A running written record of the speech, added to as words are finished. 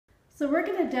So we're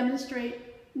going to demonstrate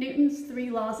Newton's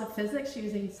 3 laws of physics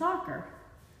using soccer.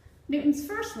 Newton's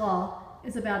first law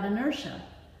is about inertia.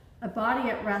 A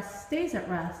body at rest stays at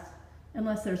rest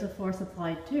unless there's a force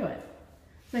applied to it.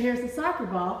 So here's the soccer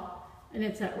ball, and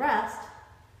it's at rest,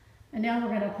 and now we're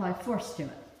going to apply force to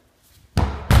it.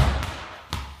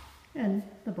 And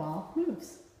the ball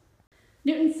moves.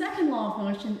 Newton's second law of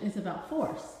motion is about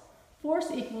force. Force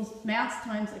equals mass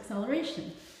times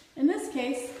acceleration. In this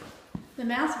case, the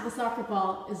mass of the soccer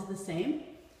ball is the same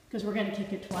because we're going to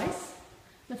kick it twice.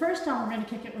 The first time we're going to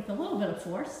kick it with a little bit of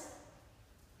force.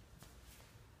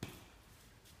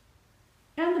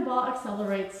 And the ball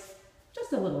accelerates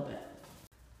just a little bit.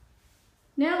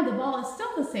 Now the ball is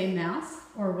still the same mass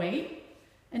or weight,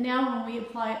 and now when we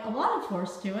apply a lot of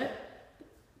force to it,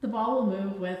 the ball will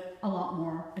move with a lot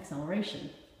more acceleration.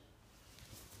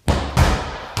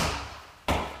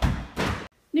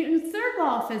 Newton's third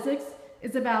law of physics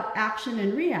is about action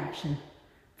and reaction.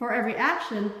 For every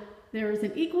action, there is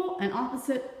an equal and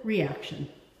opposite reaction.